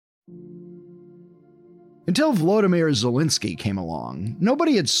Until Volodymyr Zelensky came along,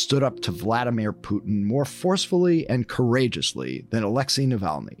 nobody had stood up to Vladimir Putin more forcefully and courageously than Alexei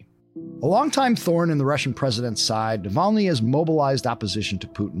Navalny. A longtime thorn in the Russian president's side, Navalny has mobilized opposition to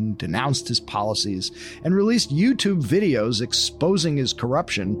Putin, denounced his policies, and released YouTube videos exposing his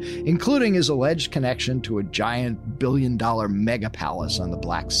corruption, including his alleged connection to a giant billion-dollar mega palace on the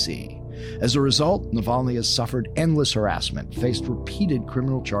Black Sea. As a result, Navalny has suffered endless harassment, faced repeated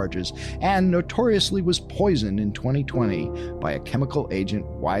criminal charges, and notoriously was poisoned in 2020 by a chemical agent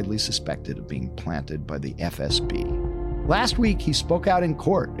widely suspected of being planted by the FSB. Last week, he spoke out in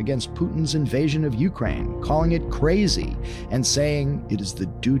court against Putin's invasion of Ukraine, calling it crazy and saying it is the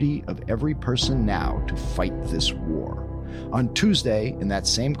duty of every person now to fight this war. On Tuesday, in that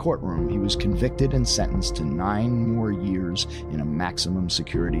same courtroom, he was convicted and sentenced to 9 more years in a maximum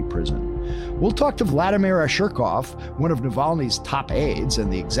security prison. We'll talk to Vladimir Ashurkov, one of Navalny's top aides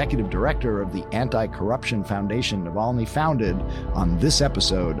and the executive director of the anti-corruption foundation Navalny founded, on this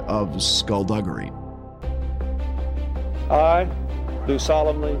episode of Skullduggery. I do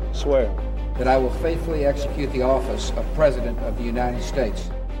solemnly swear that I will faithfully execute the office of President of the United States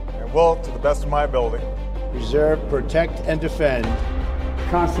and will, to the best of my ability, preserve, protect, and defend the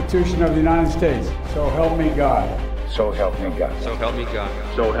Constitution of the United States. So help me God. So help me God. So help me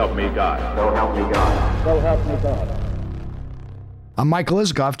God. So help me God. So help me God. So help me God. I'm Michael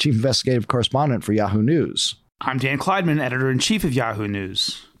Isikoff, Chief Investigative Correspondent for Yahoo News. I'm Dan Kleidman, Editor-in-Chief of Yahoo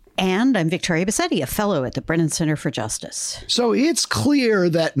News. And I'm Victoria Bassetti, a fellow at the Brennan Center for Justice. So it's clear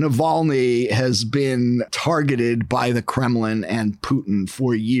that Navalny has been targeted by the Kremlin and Putin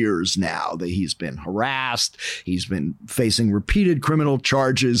for years now. That he's been harassed. He's been facing repeated criminal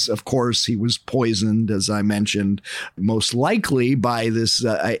charges. Of course, he was poisoned, as I mentioned, most likely by this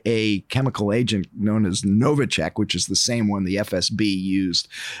a chemical agent known as Novichok, which is the same one the FSB used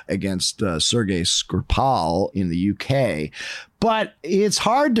against Sergei Skripal in the UK. But it's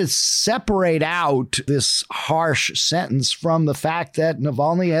hard to separate out this harsh sentence from the fact that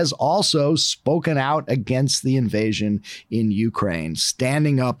Navalny has also spoken out against the invasion in Ukraine,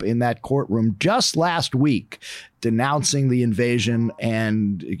 standing up in that courtroom just last week, denouncing the invasion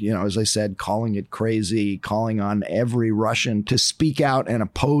and, as I said, calling it crazy, calling on every Russian to speak out and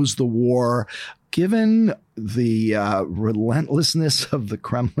oppose the war. Given the relentlessness of the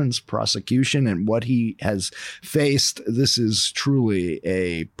Kremlin's prosecution and what he has faced, this is truly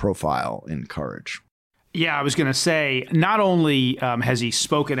a profile in courage. Yeah, I was going to say, not only has he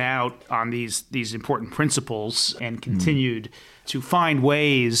spoken out on these important principles and continued to find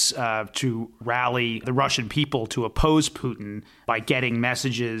ways to rally the Russian people to oppose Putin by getting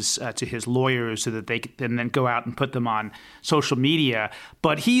messages to his lawyers so that they can then go out and put them on social media,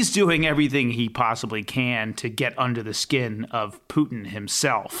 but he's doing everything he possibly can to get under the skin of Putin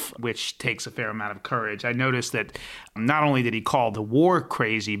himself, which takes a fair amount of courage. I noticed that not only did he call the war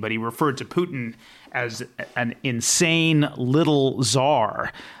crazy, but he referred to Putin as an insane little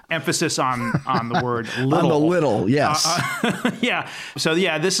czar. Emphasis on the word little. On the little, yes. Yeah. So,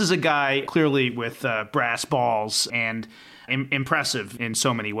 this is a guy clearly with brass balls and impressive in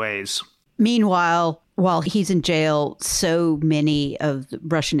so many ways. Meanwhile, while he's in jail, so many of the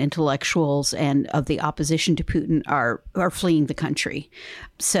Russian intellectuals and of the opposition to Putin are fleeing the country.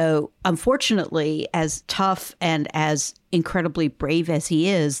 So unfortunately, as tough and as incredibly brave as he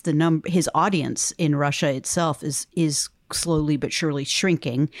is, his audience in Russia itself is slowly but surely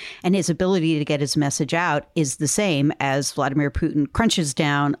shrinking, and his ability to get his message out is the same as Vladimir Putin crunches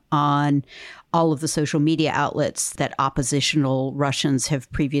down on all of the social media outlets that oppositional Russians have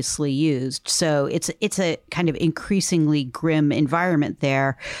previously used. So it's a kind of increasingly grim environment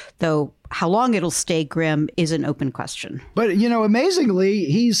there, though how long it'll stay grim is an open question. But, amazingly,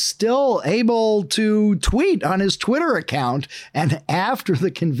 he's still able to tweet on his Twitter account. And after the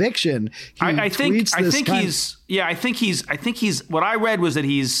conviction, I think he's what I read was that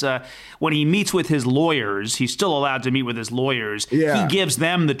he's when he meets with his lawyers, he's still allowed to meet with his lawyers. Yeah. He gives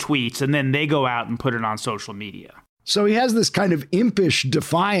them the tweets and then they go out and put it on social media. So he has this kind of impish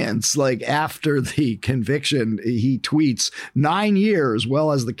defiance, like after the conviction, he tweets 9 years.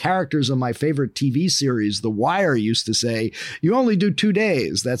 Well, as the characters of my favorite TV series, The Wire, used to say, you only do 2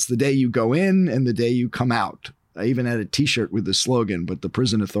 days. That's the day you go in and the day you come out. I even had a T-shirt with the slogan, but the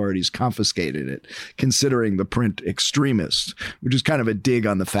prison authorities confiscated it, considering the print extremist, which is kind of a dig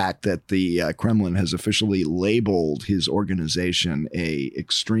on the fact that the Kremlin has officially labeled his organization a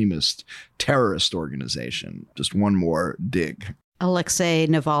extremist terrorist organization. Just one more dig. Alexei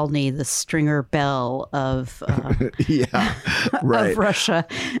Navalny, the Stringer Bell of yeah, right. of Russia.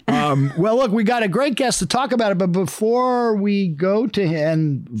 Well, look, we got a great guest to talk about it, but before we go to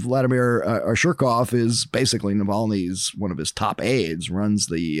him, Vladimir Arshakov is basically Navalny's one of his top aides, runs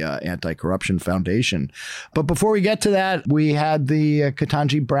the Anti-Corruption Foundation. But before we get to that, we had the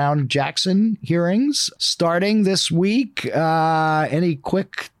Ketanji Brown Jackson hearings starting this week. Any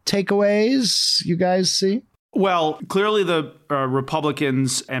quick takeaways you guys see? Well, clearly the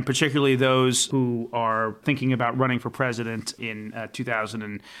Republicans, and particularly those who are thinking about running for president in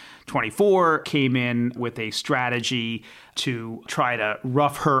 2024, came in with a strategy to try to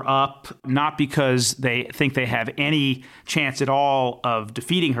rough her up, not because they think they have any chance at all of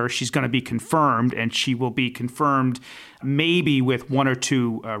defeating her. She's going to be confirmed, and she will be confirmed maybe with one or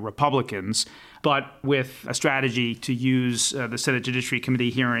two Republicans, but with a strategy to use the Senate Judiciary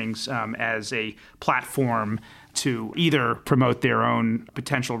Committee hearings as a platform to either promote their own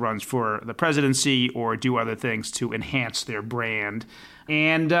potential runs for the presidency or do other things to enhance their brand.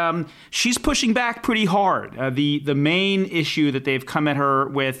 And she's pushing back pretty hard. The main issue that they've come at her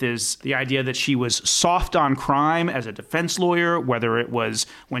with is the idea that she was soft on crime as a defense lawyer, whether it was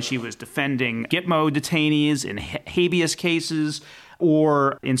when she was defending Gitmo detainees in habeas cases,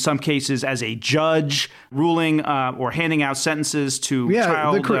 or in some cases as a judge ruling or handing out sentences to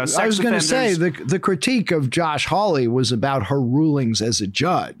child sex offenders. I was going to say, the critique of Josh Hawley was about her rulings as a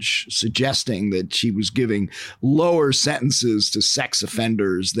judge, suggesting that she was giving lower sentences to sex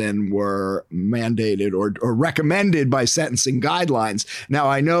offenders than were mandated or recommended by sentencing guidelines. Now,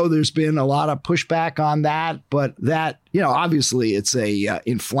 I know there's been a lot of pushback on that, but that, obviously it's a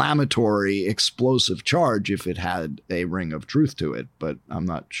inflammatory, explosive charge if it had a ring of truth to it, but I'm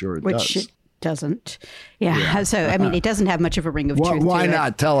not sure it does. Which it doesn't. Yeah. So, it doesn't have much of a ring of truth Why to not?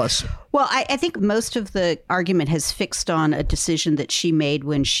 it. Tell us. Well, I think most of the argument has fixed on a decision that she made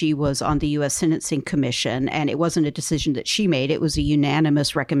when she was on the U.S. Sentencing Commission. And it wasn't a decision that she made. It was a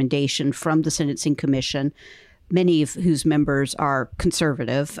unanimous recommendation from the Sentencing Commission, many of whose members are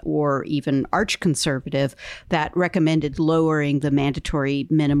conservative or even arch-conservative, that recommended lowering the mandatory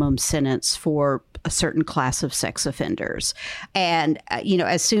minimum sentence for a certain class of sex offenders. And,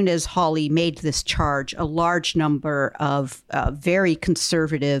 as soon as Hawley made this charge, a large number of very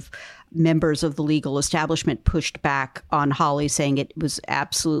conservative members of the legal establishment pushed back on Hawley, saying it was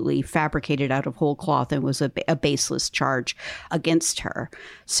absolutely fabricated out of whole cloth and was a baseless charge against her.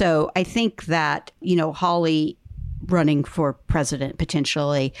 So I think that, Hawley running for president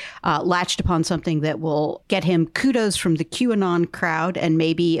potentially latched upon something that will get him kudos from the QAnon crowd and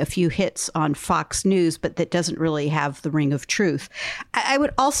maybe a few hits on Fox News, but that doesn't really have the ring of truth. I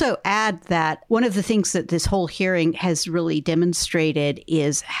would also add that one of the things that this whole hearing has really demonstrated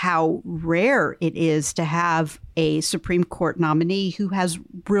is how rare it is to have a Supreme Court nominee who has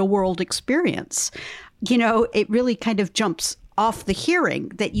real world experience. It really kind of jumps off the hearing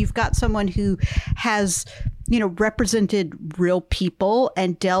that you've got someone who has represented real people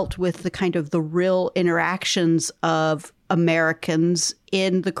and dealt with the kind of the real interactions of Americans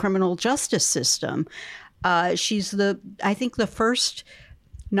in the criminal justice system. She's I think the first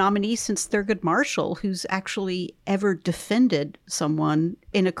nominee since Thurgood Marshall who's actually ever defended someone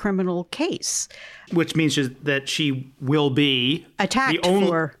in a criminal case. Which means that she will be attacked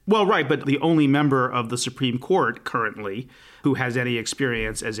but the only member of the Supreme Court currently who has any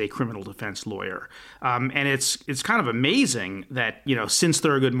experience as a criminal defense lawyer. And it's kind of amazing that, since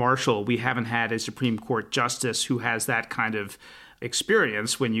Thurgood Marshall, we haven't had a Supreme Court justice who has that kind of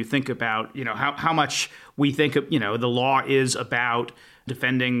experience when you think about, how much we think of, the law is about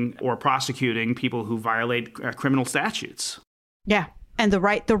defending or prosecuting people who violate criminal statutes. Yeah. And the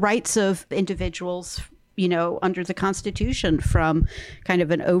rights of individuals, under the Constitution from kind of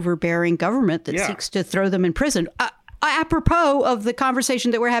an overbearing government that seeks to throw them in prison. Apropos of the conversation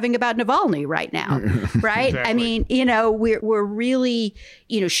that we're having about Navalny right now, right? Exactly. We're really,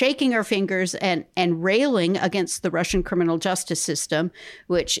 shaking our fingers and railing against the Russian criminal justice system,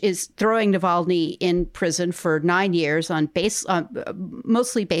 which is throwing Navalny in prison for 9 years on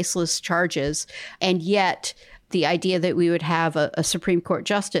mostly baseless charges. And yet the idea that we would have a Supreme Court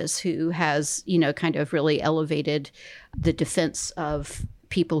justice who has, kind of really elevated the defense of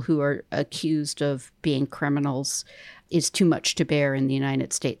people who are accused of being criminals is too much to bear in the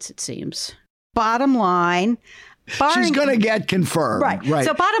United States, it seems. Bottom line, she's going to get confirmed. Right.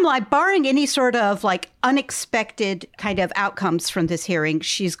 So bottom line, barring any sort of unexpected kind of outcomes from this hearing,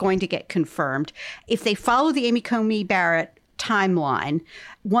 she's going to get confirmed. If they follow the Amy Coney Barrett timeline,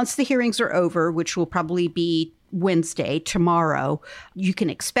 once the hearings are over, which will probably be Wednesday, tomorrow. You can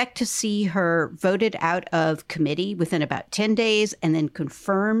expect to see her voted out of committee within about 10 days and then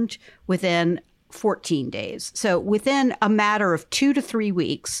confirmed within 14 days. So within a matter of 2 to 3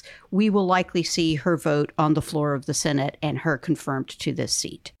 weeks, we will likely see her vote on the floor of the Senate and her confirmed to this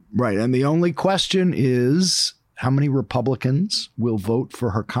seat. Right. And the only question is, how many Republicans will vote for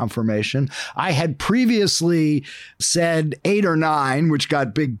her confirmation? I had previously said 8 or 9, which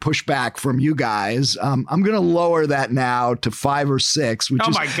got big pushback from you guys. I'm going to lower that now to 5 or 6, which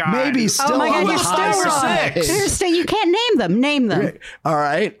is maybe still on the high side. Seriously, you can't name them. Name them. All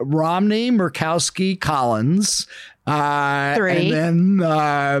right. Romney, Murkowski, Collins. 3. And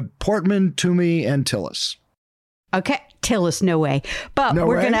then Portman, Toomey, and Tillis. Okay. Tillis, no way. But no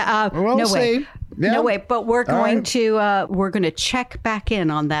we're way? gonna no way. Yeah. No way. But we're going to we're gonna check back in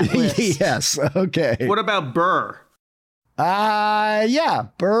on that list. Yes. Okay. What about Burr? Yeah,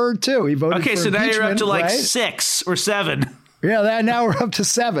 Burr too. He voted. Okay, for so now you're up to like right? 6 or 7. Yeah, now we're up to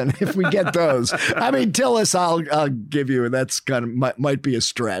 7 if we get those. I mean, Tillis, I'll give you. That's kind of might be a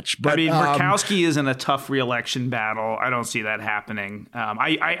stretch. But I mean, Murkowski is in a tough re-election battle. I don't see that happening.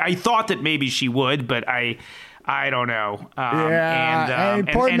 I thought that maybe she would, but I don't know. And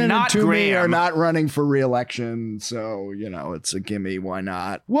Portman and Toomey Graham are not running for re-election, so it's a gimme. Why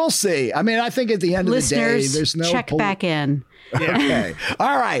not? We'll see. I mean, I think at the end of the day, there's no check back in. Okay.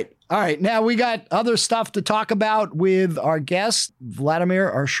 All right. Now we got other stuff to talk about with our guest,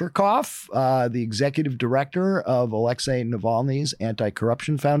 Vladimir Arshakov, the executive director of Alexei Navalny's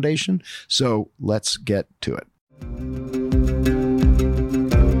Anti-Corruption Foundation. So let's get to it.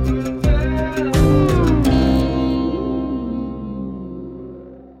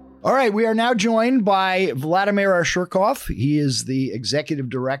 All right, we are now joined by Vladimir Arshakov. He is the executive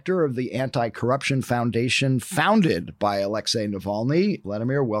director of the Anti-Corruption Foundation, founded by Alexei Navalny.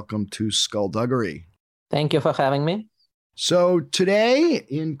 Vladimir, welcome to Skullduggery. Thank you for having me. So today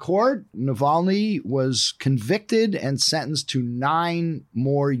in court, Navalny was convicted and sentenced to 9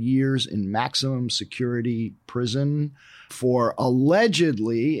 more years in maximum security prison for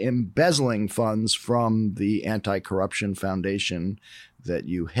allegedly embezzling funds from the Anti-Corruption Foundation that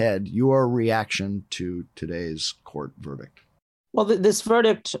you head. Your reaction to today's court verdict? Well, this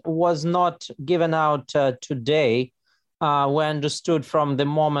verdict was not given out today. We understood from the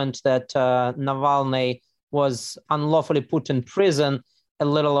moment that Navalny was unlawfully put in prison a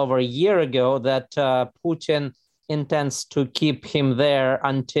little over a year ago that Putin intends to keep him there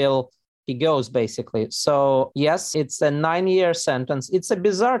until he goes, basically. So, yes, it's a 9-year sentence. It's a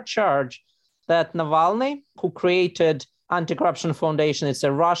bizarre charge that Navalny, who created Anti-Corruption Foundation, it's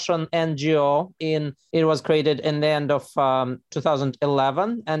a Russian NGO. It was created in the end of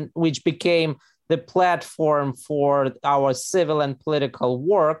 2011, and which became the platform for our civil and political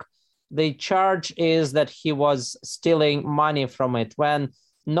work. The charge is that he was stealing money from it when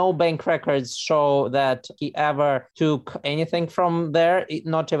no bank records show that he ever took anything from there,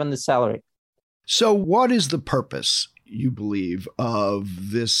 not even the salary. So what is the purpose, you believe,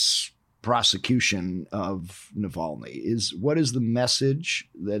 of this prosecution of Navalny? What is the message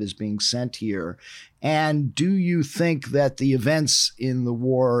that is being sent here? And do you think that the events in the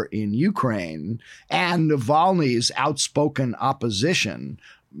war in Ukraine and Navalny's outspoken opposition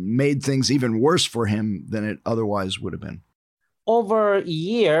made things even worse for him than it otherwise would have been? Over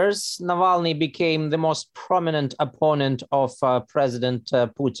years, Navalny became the most prominent opponent of President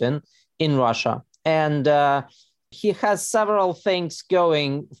Putin in Russia. And he has several things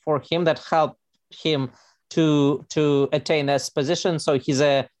going for him that help him to attain this position. So he's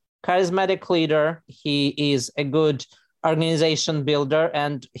a charismatic leader. He is a good organization builder,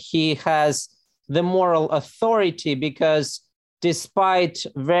 and he has the moral authority because despite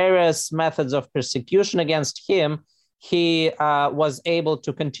various methods of persecution against him, he was able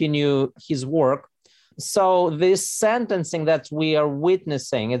to continue his work. So this sentencing that we are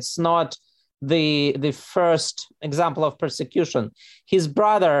witnessing, it's not the first example of persecution. His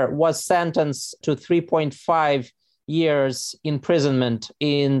brother was sentenced to 3.5 years imprisonment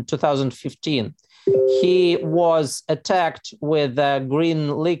in 2015. He was attacked with green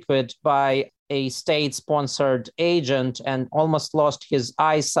liquid by a state-sponsored agent and almost lost his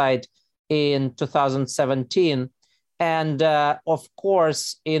eyesight in 2017. And of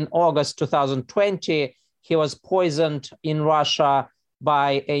course, in August 2020, he was poisoned in Russia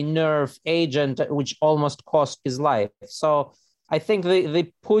by a nerve agent, which almost cost his life. So I think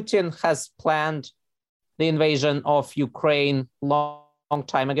the Putin has planned the invasion of Ukraine long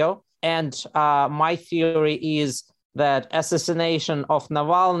time ago. And my theory is that assassination of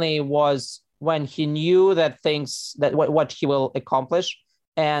Navalny was when he knew that what he will accomplish,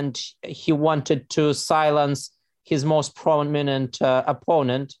 and he wanted to silence his most prominent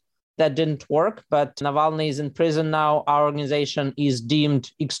opponent. That didn't work, but Navalny is in prison now. Our organization is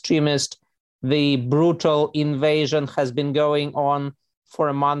deemed extremist. The brutal invasion has been going on for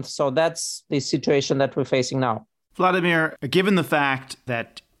a month. So that's the situation that we're facing now. Vladimir, given the fact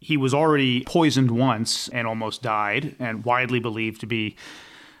that he was already poisoned once and almost died, and widely believed to be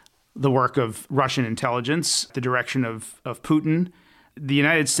the work of Russian intelligence, the direction of Putin, the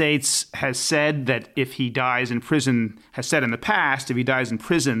United States has said that if he dies in prison, has said in the past, if he dies in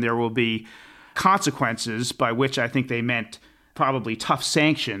prison, there will be consequences, by which I think they meant probably tough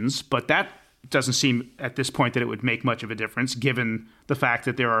sanctions. But that doesn't seem at this point that it would make much of a difference, given the fact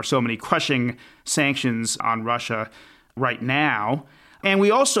that there are so many crushing sanctions on Russia right now. And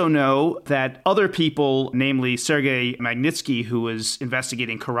we also know that other people, namely Sergei Magnitsky, who was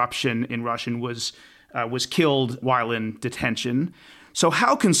investigating corruption in Russia, was killed while in detention. So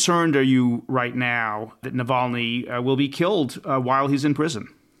how concerned are you right now that Navalny will be killed while he's in prison?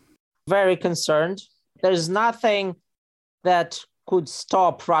 Very concerned. There's nothing that could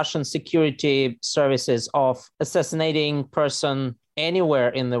stop Russian security services of assassinating person anywhere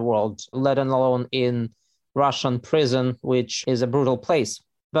in the world, let alone in Russian prison, which is a brutal place.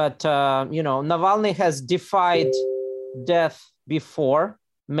 But, Navalny has defied death before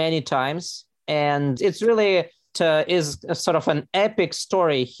many times. And it's really is a sort of an epic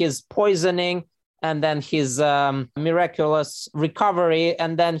story. His poisoning and then his miraculous recovery.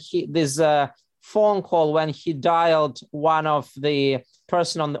 And then this phone call when he dialed one of the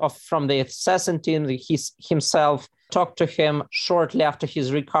person from the assassin team, himself talked to him shortly after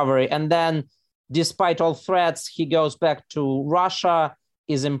his recovery. And then despite all threats, he goes back to Russia,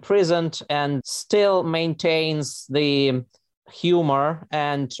 is imprisoned, and still maintains the humor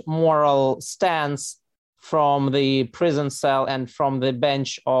and moral stance from the prison cell and from the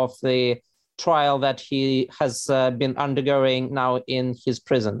bench of the trial that he has been undergoing now in his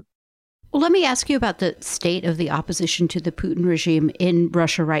prison. Well, let me ask you about the state of the opposition to the Putin regime in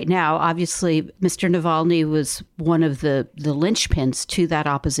Russia right now. Obviously, Mr. Navalny was one of the linchpins to that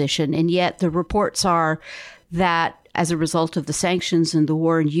opposition, and yet the reports are that as a result of the sanctions and the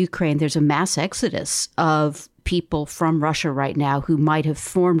war in Ukraine, there's a mass exodus of people from Russia right now who might have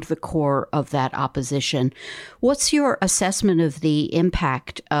formed the core of that opposition. What's your assessment of the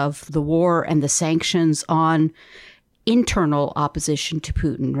impact of the war and the sanctions on internal opposition to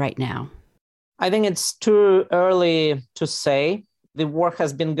Putin right now? I think it's too early to say. The war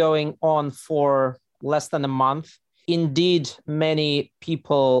has been going on for less than a month. Indeed, many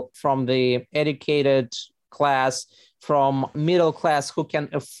people from the educated class, from middle class who can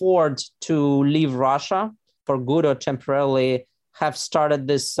afford to leave Russia for good or temporarily have started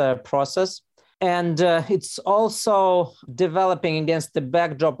this process. And it's also developing against the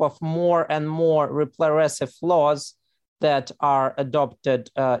backdrop of more and more repressive laws that are adopted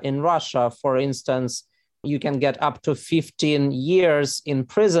in Russia. For instance, you can get up to 15 years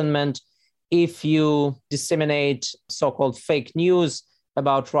imprisonment if you disseminate so-called fake news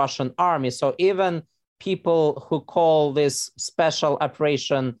about Russian army. So even people who call this special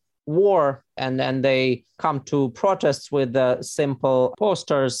operation war and then they come to protests with simple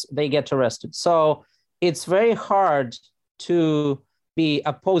posters, they get arrested. So it's very hard to be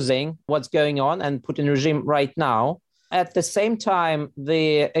opposing what's going on and Putin regime right now. At the same time,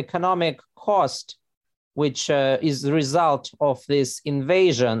 the economic cost, which is the result of this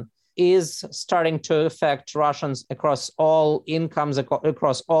invasion, is starting to affect Russians across all incomes,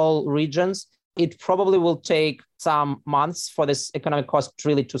 across all regions. It probably will take some months for this economic cost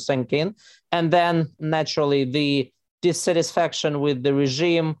really to sink in. And then naturally, the dissatisfaction with the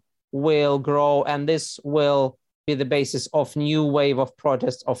regime will grow, and this will be the basis of new wave of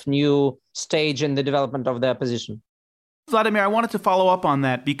protests, of new stage in the development of the opposition. Vladimir, I wanted to follow up on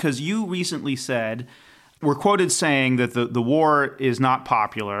that because you recently said, we're quoted saying that the war is not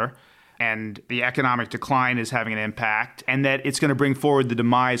popular and the economic decline is having an impact and that it's going to bring forward the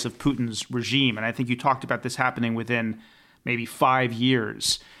demise of Putin's regime. And I think you talked about this happening within maybe 5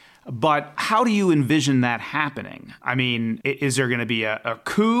 years. But how do you envision that happening? I mean, is there going to be a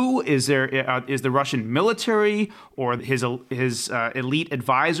coup? Is the Russian military or his elite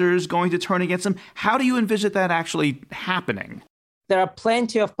advisors going to turn against him? How do you envision that actually happening? There are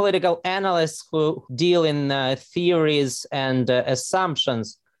plenty of political analysts who deal in theories and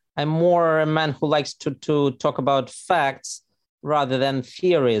assumptions. I'm more a man who likes to talk about facts rather than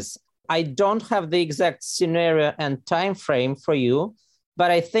theories. I don't have the exact scenario and time frame for you,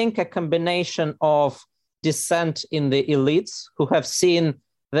 but I think a combination of dissent in the elites who have seen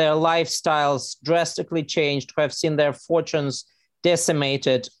their lifestyles drastically changed, who have seen their fortunes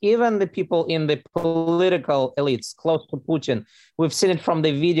decimated. Even the people in the political elites close to Putin, we've seen it from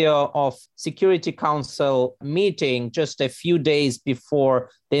the video of Security Council meeting just a few days before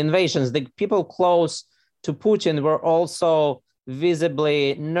the invasions. The people close to Putin were also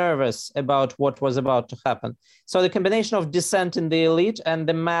visibly nervous about what was about to happen. So the combination of dissent in the elite and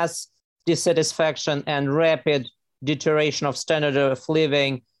the mass dissatisfaction and rapid deterioration of standard of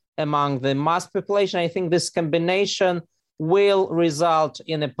living among the mass population, I think this combination will result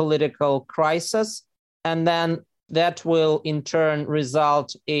in a political crisis, and then that will in turn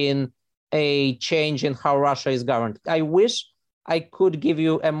result in a change in how Russia is governed. I wish I could give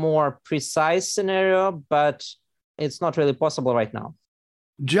you a more precise scenario, but it's not really possible right now.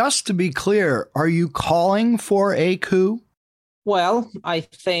 Just to be clear, are you calling for a coup? Well, I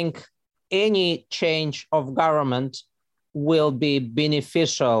think any change of government will be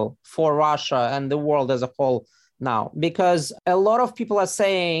beneficial for Russia and the world as a whole now, because a lot of people are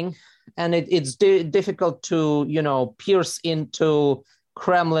saying, and it's difficult to, pierce into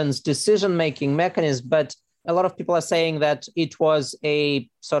Kremlin's decision-making mechanism, but a lot of people are saying that it was a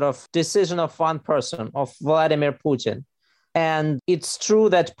sort of decision of one person, of Vladimir Putin. And it's true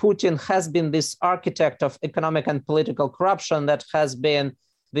that Putin has been this architect of economic and political corruption that has been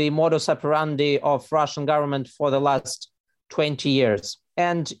the modus operandi of Russian government for the last 20 years.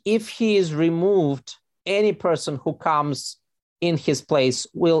 And if he is removed, any person who comes in his place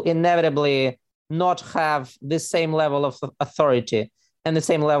will inevitably not have the same level of authority and the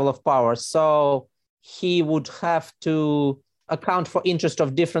same level of power. So he would have to account for interest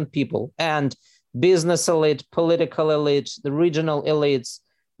of different people, and business elite, political elite, the regional elites,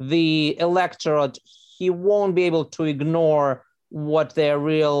 the electorate. He won't be able to ignore what their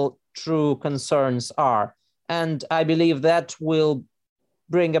real true concerns are. And I believe that will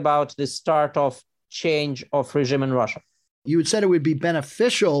bring about the start of change of regime in Russia. You had said it would be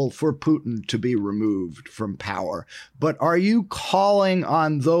beneficial for Putin to be removed from power, but are you calling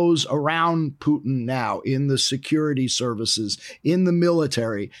on those around Putin now in the security services, in the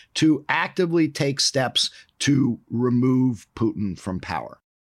military, to actively take steps to remove Putin from power?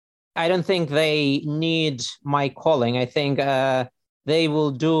 I don't think they need my calling. I think they will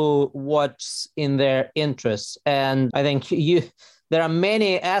do what's in their interests. And I think there are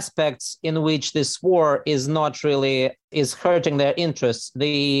many aspects in which this war is hurting their interests.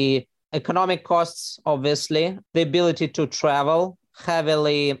 The economic costs, obviously, the ability to travel,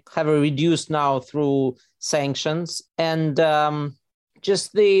 heavily reduced now through sanctions, and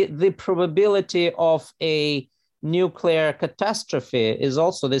just the probability of a nuclear catastrophe is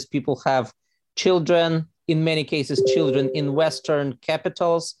also this. People have children, in many cases, children in Western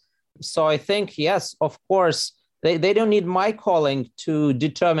capitals. So I think, yes, of course, they don't need my calling to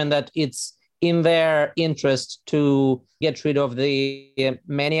determine that it's in their interest to get rid of the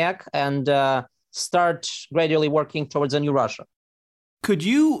maniac and start gradually working towards a new Russia. Could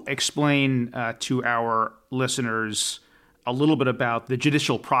you explain to our listeners a little bit about the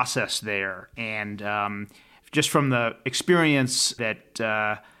judicial process there, and just from the experience that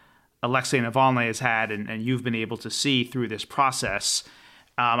Alexei Navalny has had and you've been able to see through this process?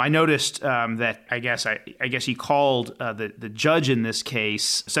 I noticed that I guess he called the judge in this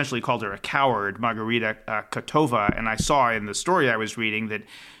case, essentially called her a coward, Margarita Kotova. And I saw in the story I was reading that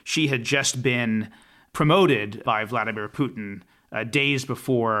she had just been promoted by Vladimir Putin days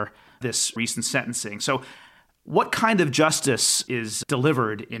before this recent sentencing. So what kind of justice is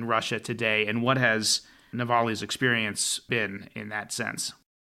delivered in Russia today, and what has Navalny's experience been in that sense?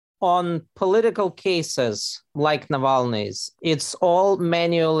 On political cases like Navalny's, it's all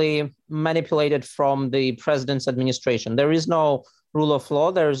manually manipulated from the president's administration. There is no rule of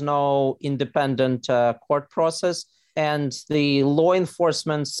law. There is no independent court process. And the law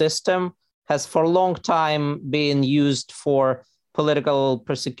enforcement system has for a long time been used for political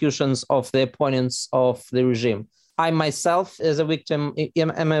persecutions of the opponents of the regime. I myself,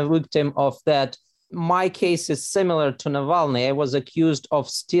 am a victim of that. My case is similar to Navalny. I was accused of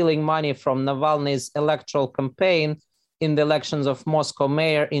stealing money from Navalny's electoral campaign in the elections of Moscow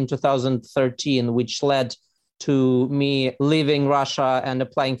mayor in 2013, which led to me leaving Russia and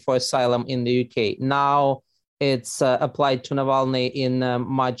applying for asylum in the UK. Now it's applied to Navalny in a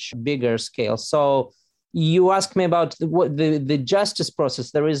much bigger scale. So you ask me about the justice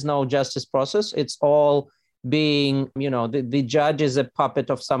process. There is no justice process. It's all being, the judge is a puppet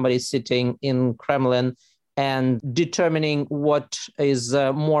of somebody sitting in Kremlin and determining what is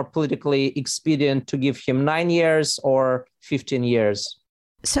more politically expedient to give him 9 years or 15 years.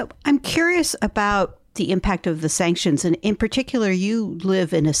 So I'm curious about the impact of the sanctions. And in particular, you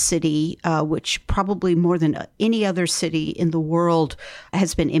live in a city which probably more than any other city in the world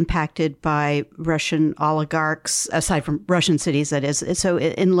has been impacted by Russian oligarchs, aside from Russian cities, that is. So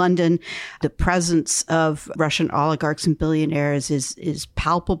in London, the presence of Russian oligarchs and billionaires is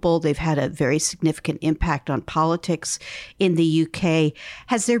palpable. They've had a very significant impact on politics in the UK.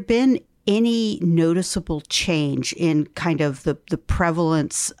 Has there been any noticeable change in kind of the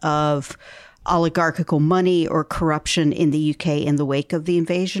prevalence of oligarchical money or corruption in the UK in the wake of the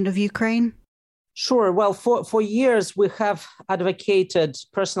invasion of Ukraine? Sure. Well, for years, we have advocated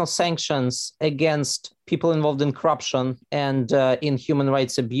personal sanctions against people involved in corruption and in human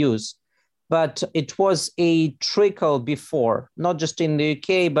rights abuse. But it was a trickle before, not just in the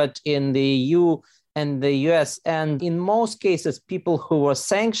UK, but in the EU and the US. And in most cases, people who were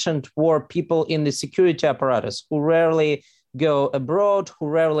sanctioned were people in the security apparatus who rarely go abroad, who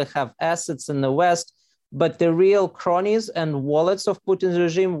rarely have assets in the West, but the real cronies and wallets of Putin's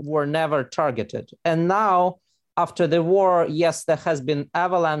regime were never targeted. And now, after the war, yes, there has been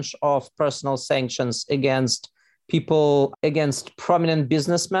avalanche of personal sanctions against people, against prominent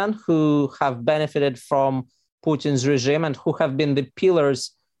businessmen who have benefited from Putin's regime and who have been the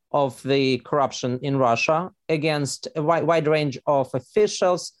pillars of the corruption in Russia, against a wide range of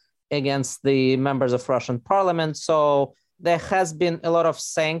officials, against the members of Russian parliament. So there has been a lot of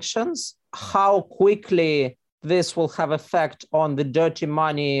sanctions. How quickly this will have effect on the dirty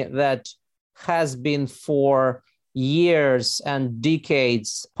money that has been for years and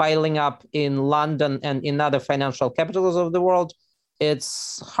decades piling up in London and in other financial capitals of the world,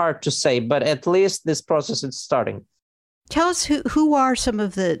 it's hard to say, but at least this process is starting. Tell us who are some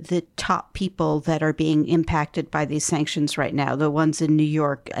of the top people that are being impacted by these sanctions right now, the ones in New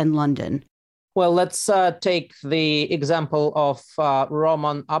York and London? Well, let's take the example of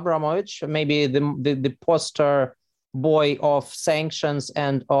Roman Abramovich, maybe the poster boy of sanctions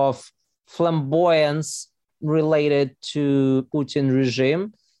and of flamboyance related to Putin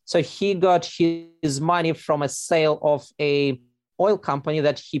regime. So he got his money from a sale of a oil company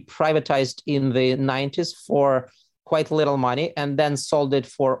that he privatized in the 90s for quite little money and then sold it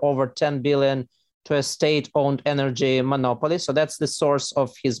for over 10 billion to a state-owned energy monopoly. So that's the source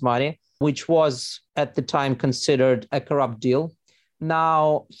of his money, which was at the time considered a corrupt deal.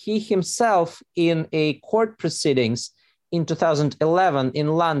 Now, he himself, in a court proceedings in 2011 in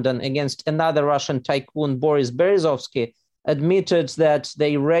London against another Russian tycoon, Boris Berezovsky, admitted that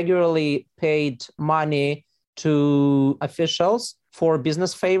they regularly paid money to officials for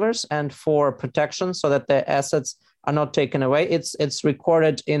business favors and for protection so that their assets are not taken away. It's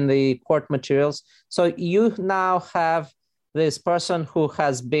recorded in the court materials. So you now have this person who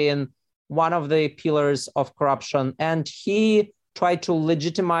has been one of the pillars of corruption, and he tried to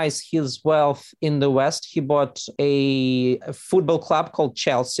legitimize his wealth in the West. He bought a football club called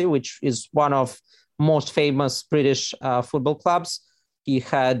Chelsea, which is one of most famous British football clubs. He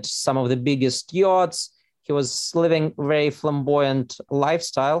had some of the biggest yachts. He was living a very flamboyant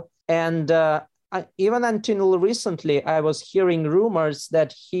lifestyle. And even until recently, I was hearing rumors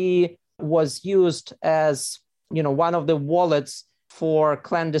that he was used as, one of the wallets for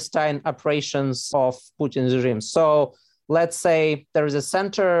clandestine operations of Putin's regime. So let's say there is a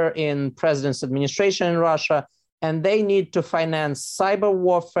center in president's administration in Russia, and they need to finance cyber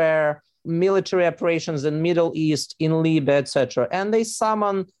warfare, military operations in Middle East, in Libya, etc. And they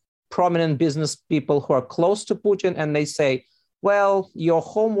summon prominent business people who are close to Putin, and they say, well, your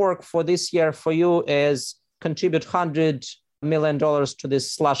homework for this year for you is contribute $100 million to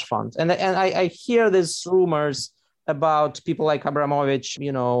this slush fund. And I hear these rumors about people like Abramovich,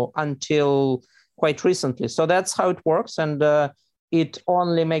 until quite recently. So that's how it works. And it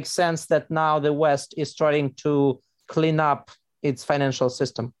only makes sense that now the West is trying to clean up its financial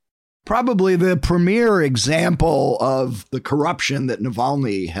system. Probably the premier example of the corruption that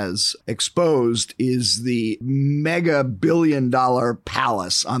Navalny has exposed is the mega billion-dollar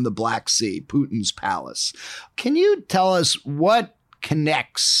palace on the Black Sea, Putin's palace. Can you tell us what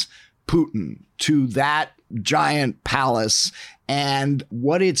connects Putin to that giant palace and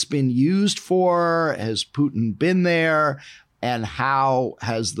what it's been used for? Has Putin been there? And how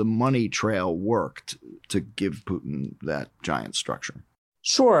has the money trail worked to give Putin that giant structure?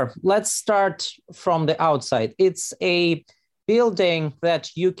 Sure. Let's start from the outside. It's a building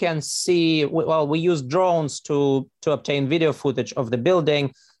that you can see. Well, we use drones to obtain video footage of the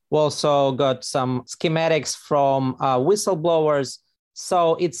building. We also got some schematics from whistleblowers.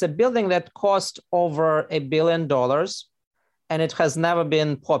 So it's a building that cost over $1 billion, and it has never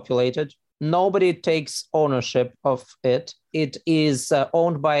been populated. Nobody takes ownership of it. It is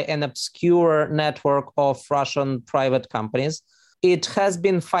owned by an obscure network of Russian private companies. It has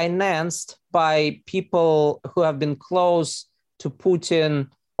been financed by people who have been close to Putin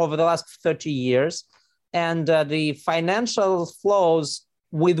over the last 30 years. And the financial flows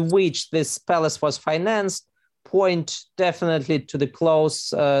with which this palace was financed point definitely to the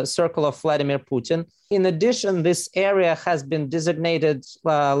close circle of Vladimir Putin. In addition, this area has been designated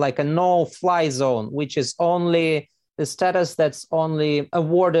like a no-fly zone, which is only the status that's only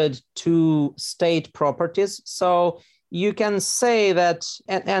awarded to state properties. So you can say that,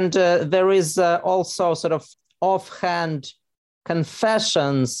 and there is also sort of offhand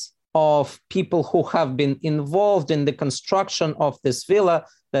confessions of people who have been involved in the construction of this villa,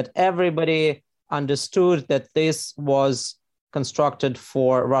 that everybody understood that this was constructed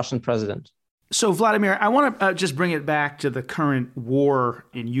for Russian president. So, Vladimir, I want to just bring it back to the current war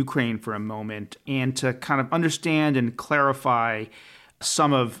in Ukraine for a moment and to kind of understand and clarify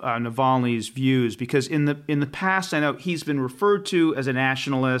some of Navalny's views, because in the past, I know he's been referred to as a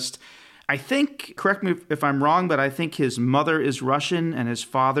nationalist. I think, correct me if I'm wrong, but I think his mother is Russian and his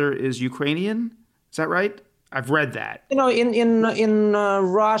father is Ukrainian. Is that right? I've read that. You know, in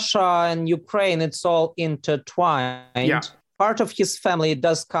Russia and Ukraine, it's all intertwined. Yeah. Part of his family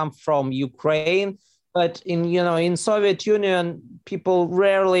does come from Ukraine, but in Soviet Union, people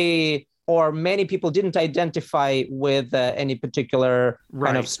rarely, or many people didn't identify with any particular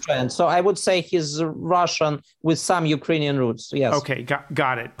kind of strand. So I would say he's Russian with some Ukrainian roots. Yes. Okay,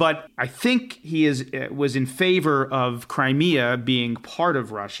 got it. But I think he was in favor of Crimea being part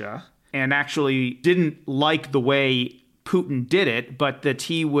of Russia, and actually didn't like the way Putin did it, but that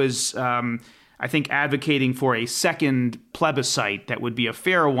he was, I think, advocating for a second plebiscite that would be a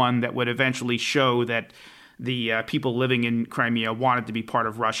fair one that would eventually show that the people living in Crimea wanted to be part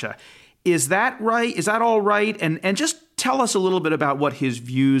of Russia. Is that right? Is that all right? And just tell us a little bit about what his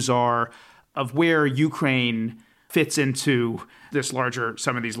views are of where Ukraine fits into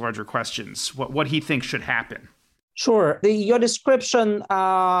some of these larger questions, what he thinks should happen. Sure. Your description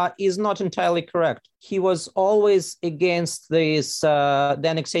is not entirely correct. He was always against the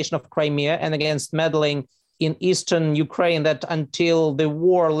annexation of Crimea and against meddling in eastern Ukraine, that until the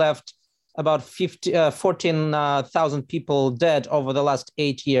war left about 14,000 people dead over the last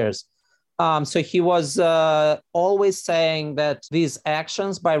 8 years. So he was always saying that these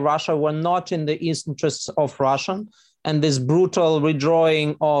actions by Russia were not in the interests of Russia, and this brutal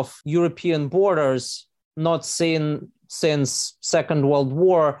redrawing of European borders not seen since Second World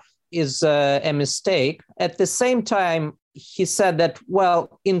War is a mistake. At the same time, he said that,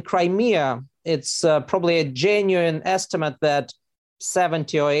 well, in Crimea, it's probably a genuine estimate that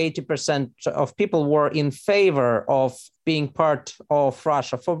 70 or 80% of people were in favor of being part of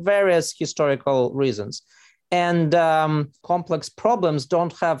Russia for various historical reasons. And complex problems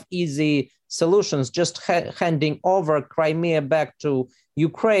don't have easy solutions. Just handing over Crimea back to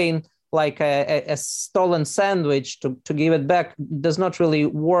Ukraine like a stolen sandwich to give it back does not really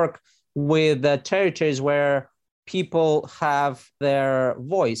work with territories where people have their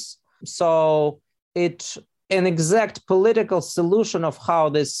voice. So an exact political solution of how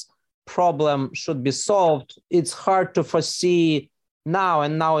this problem should be solved, it's hard to foresee now,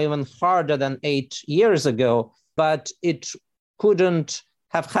 and now even harder than 8 years ago, but it couldn't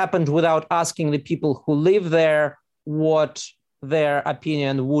have happened without asking the people who live there what their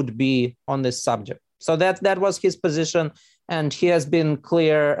opinion would be on this subject. So that was his position, and he has been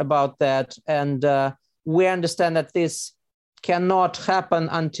clear about that. And we understand that this cannot happen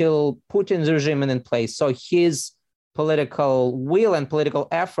until Putin's regime is in place. So his political will and political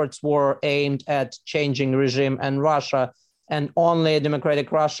efforts were aimed at changing regime in Russia, and only a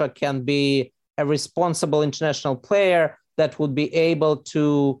democratic Russia can be a responsible international player that would be able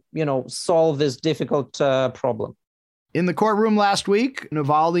to, solve this difficult problem. In the courtroom last week,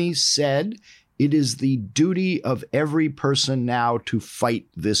 Navalny said, "It is the duty of every person now to fight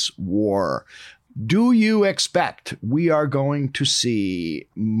this war." Do you expect we are going to see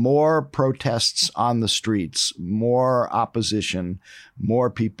more protests on the streets, more opposition, more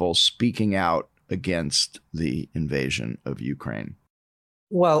people speaking out against the invasion of Ukraine?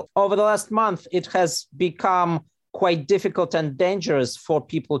 Well, over the last month, it has become quite difficult and dangerous for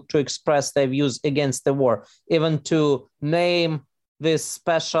people to express their views against the war, even to name this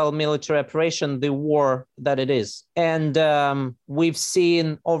special military operation the war that it is. And we've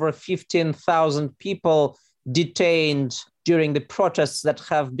seen over 15,000 people detained during the protests that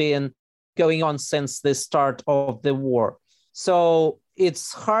have been going on since the start of the war. So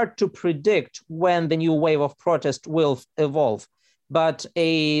it's hard to predict when the new wave of protest will evolve. but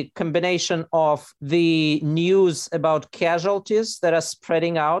a combination of the news about casualties that are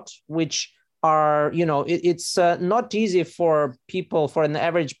spreading out, which are, it's not easy for people, for an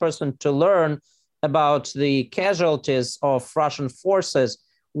average person to learn about the casualties of Russian forces,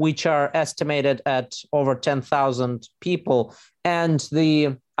 which are estimated at over 10,000 people, and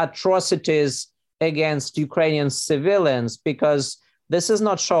the atrocities against Ukrainian civilians, because this is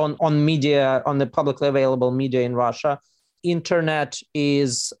not shown on media, on the publicly available media in Russia. Internet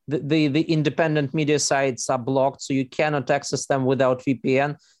is, the independent media sites are blocked, so you cannot access them without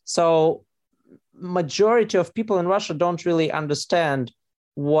VPN. So majority of people in Russia don't really understand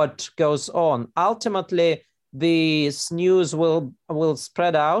what goes on. Ultimately, this news will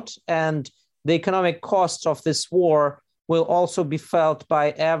spread out, and the economic cost of this war will also be felt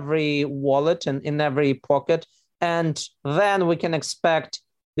by every wallet and in every pocket. And then we can expect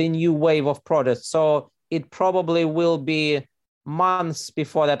the new wave of protests. So it probably will be months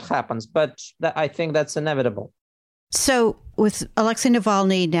before that happens, but I think that's inevitable. So with Alexei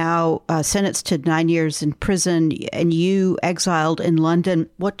Navalny now sentenced to 9 years in prison and you exiled in London,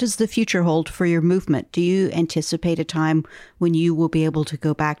 what does the future hold for your movement? Do you anticipate a time when you will be able to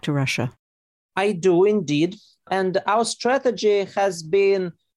go back to Russia? I do indeed. And our strategy has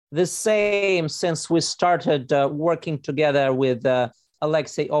been the same since we started working together with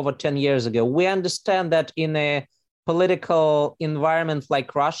Alexei over 10 years ago. We understand that in a political environment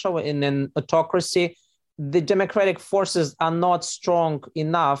like Russia, in an autocracy, the democratic forces are not strong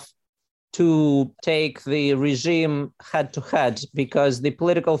enough to take the regime head to head, because the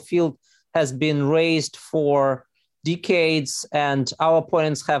political field has been raised for decades and our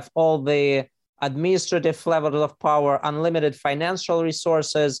opponents have all the administrative levels of power, unlimited financial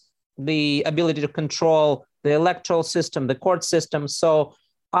resources, the ability to control the electoral system, the court system. So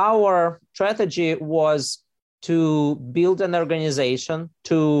our strategy was to build an organization,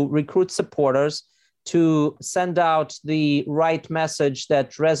 to recruit supporters, to send out the right message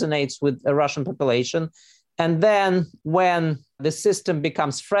that resonates with the Russian population. And then when the system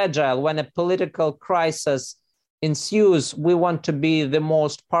becomes fragile, when a political crisis ensues, we want to be the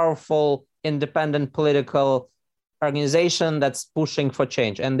most powerful independent political organization that's pushing for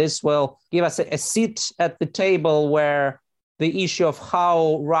change. And this will give us a seat at the table where the issue of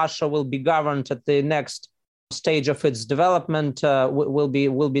how Russia will be governed at the next stage of its development will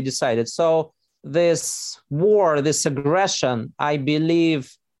be decided. So this war, this aggression, I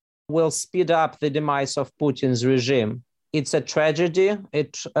believe, will speed up the demise of Putin's regime. It's a tragedy.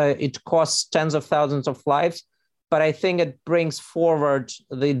 It costs tens of thousands of lives, but I think it brings forward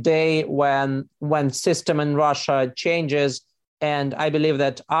the day when system in Russia changes. And I believe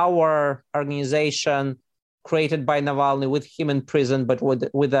that our organization, created by Navalny, with him in prison, but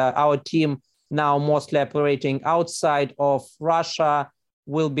with our team now mostly operating outside of Russia,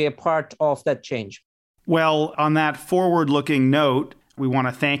 will be a part of that change. Well, on that forward-looking note, we want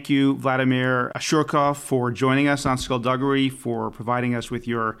to thank you, Vladimir Ashurkov, for joining us on Skullduggery, for providing us with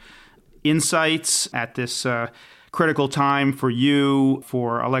your insights at this critical time for you,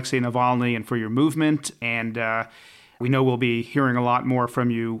 for Alexei Navalny, and for your movement. And we know we'll be hearing a lot more from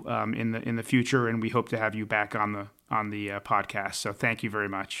you in the future, and we hope to have you back on the podcast. So thank you very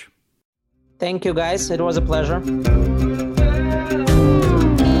much. Thank you, guys. It was a pleasure.